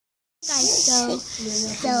Guys, so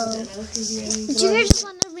Junior just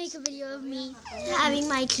wanted to make a video of me having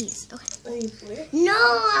my keys. Okay. No,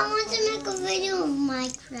 I want to make a video of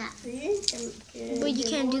Minecraft. But you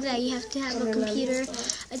can't do that. You have to have a computer,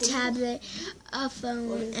 a tablet, a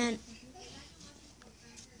phone, and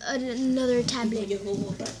another tablet.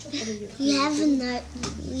 We have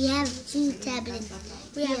two tablets.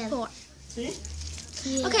 We have 4. Yeah.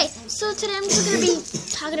 Okay, so today I'm just gonna be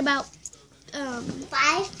talking about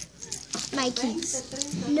 5. my keys.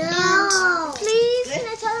 No. Please, can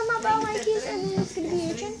I tell them about my keys and then it's gonna be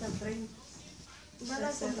your turn?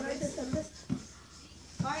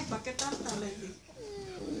 Ay, ¿para qué tanta le digo?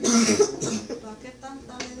 ¿Para qué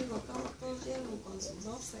tanta le digo? Acabo todos llegan con sus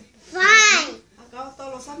 12. 5. Acabo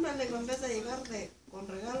todos los hombres, le digo, en vez de llegar con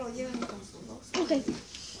regalo, llegan con sus 12. Okay.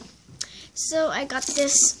 So I got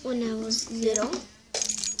this when I was little.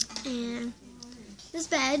 And this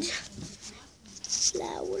badge.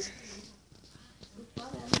 Flower.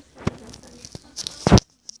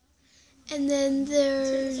 And then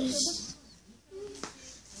there's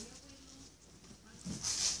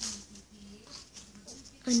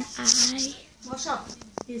an eye.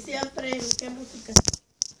 Y siempre, ¿qué música?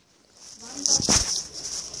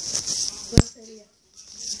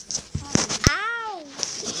 Ow!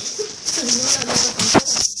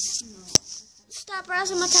 Stop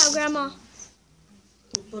brushing my tail, Grandma.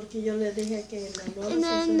 Porque yo le dije que And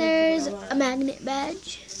then there's a magnet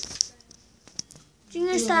badge.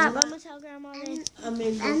 Junior, stop. I'm gonna tell Grandma then.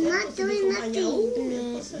 I'm not doing nothing. And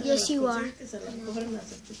then, yes, you are. And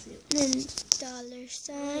then dollar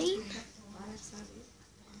sign.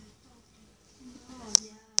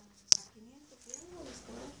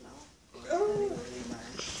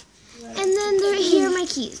 And then here are my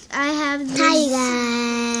keys. I have this. Hi,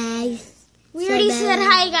 guys. We already said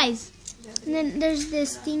hi, guys. And then there's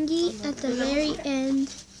this thingy at the very end.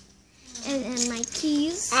 And my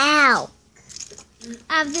keys. Ow.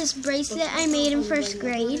 I have this bracelet I made in 1st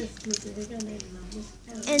grade.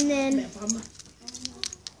 And then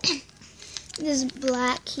this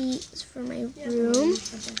black key is for my room.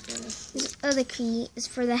 This other key is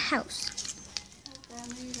for the house.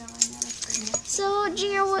 So,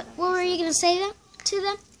 Junior, what were you going to say to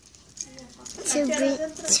them? To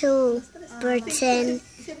Burton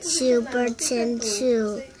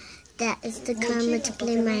 2. That is the comment to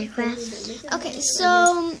play Minecraft. Okay,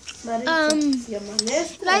 so, you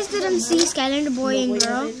guys didn't see Skylander Boy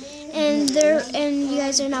and Girl, and you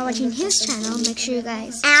guys are not watching his channel. Make sure you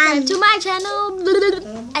guys subscribe to my channel.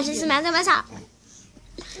 Actually, Samantha myself.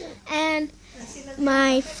 And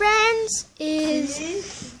my friends is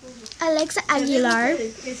Alexa Aguilar,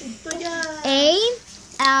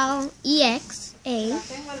 A-L-E-X-A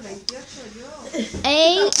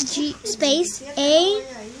space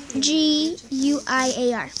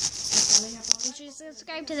A-G-U-I-A-R. Make sure you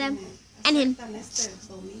subscribe to them and him.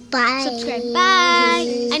 Bye. Subscribe.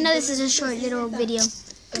 Bye. I know this is a short little video.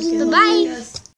 Bye-bye.